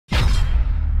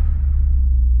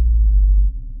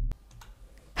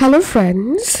Hello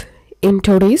friends, in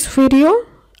today's video,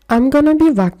 I'm gonna be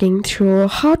walking through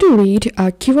how to read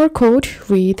a QR code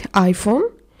with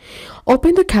iPhone.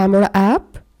 Open the camera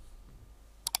app,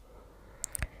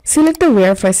 select the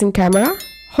rear facing camera,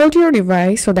 hold your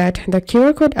device so that the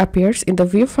QR code appears in the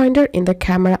viewfinder in the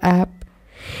camera app.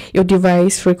 Your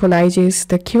device recognizes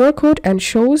the QR code and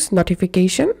shows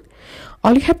notification.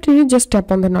 All you have to do is just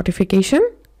tap on the notification,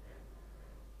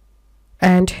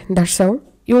 and that's all.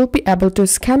 You will be able to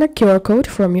scan a QR code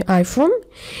from your iPhone.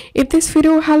 If this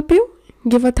video helped you,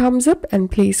 give a thumbs up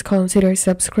and please consider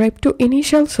subscribe to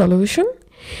Initial Solution.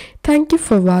 Thank you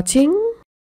for watching.